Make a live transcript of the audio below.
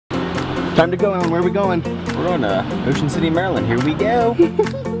Time to go, Alan. Where are we going? We're going to Ocean City, Maryland. Here we go.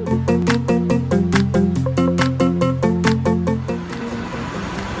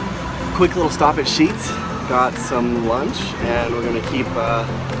 Quick little stop at Sheetz. Got some lunch, and we're gonna keep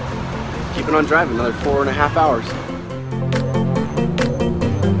it on driving another 4.5 hours.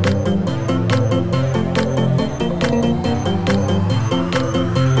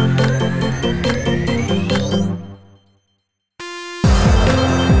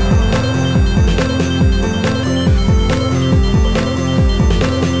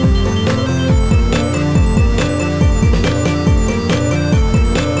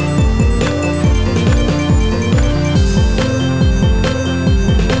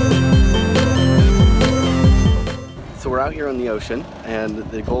 Out here on the ocean, and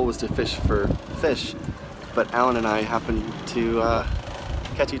the goal was to fish for fish, but Alan and I happened to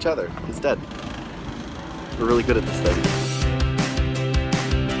catch each other instead. We're really good at this thing.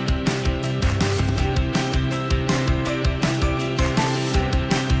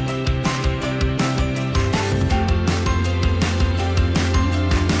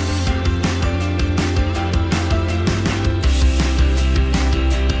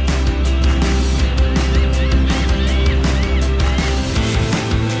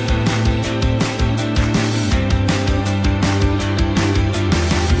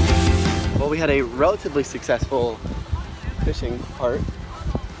 We had a relatively successful fishing part.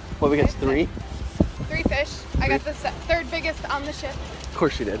 What, we got 3? 3 fish. I got the third biggest on the ship. Of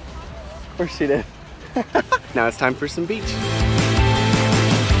course she did. Of course she did. Now it's time for some beach.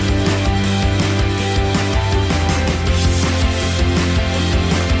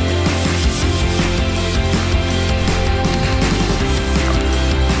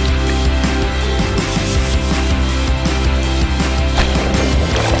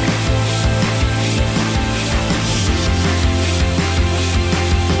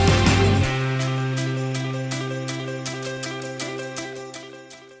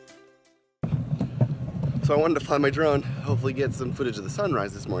 So I wanted to fly my drone, hopefully get some footage of the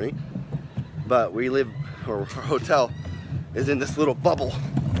sunrise this morning. But our hotel is in this little bubble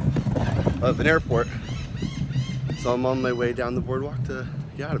of an airport. So I'm on my way down the boardwalk to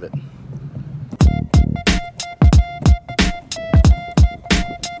get out of it.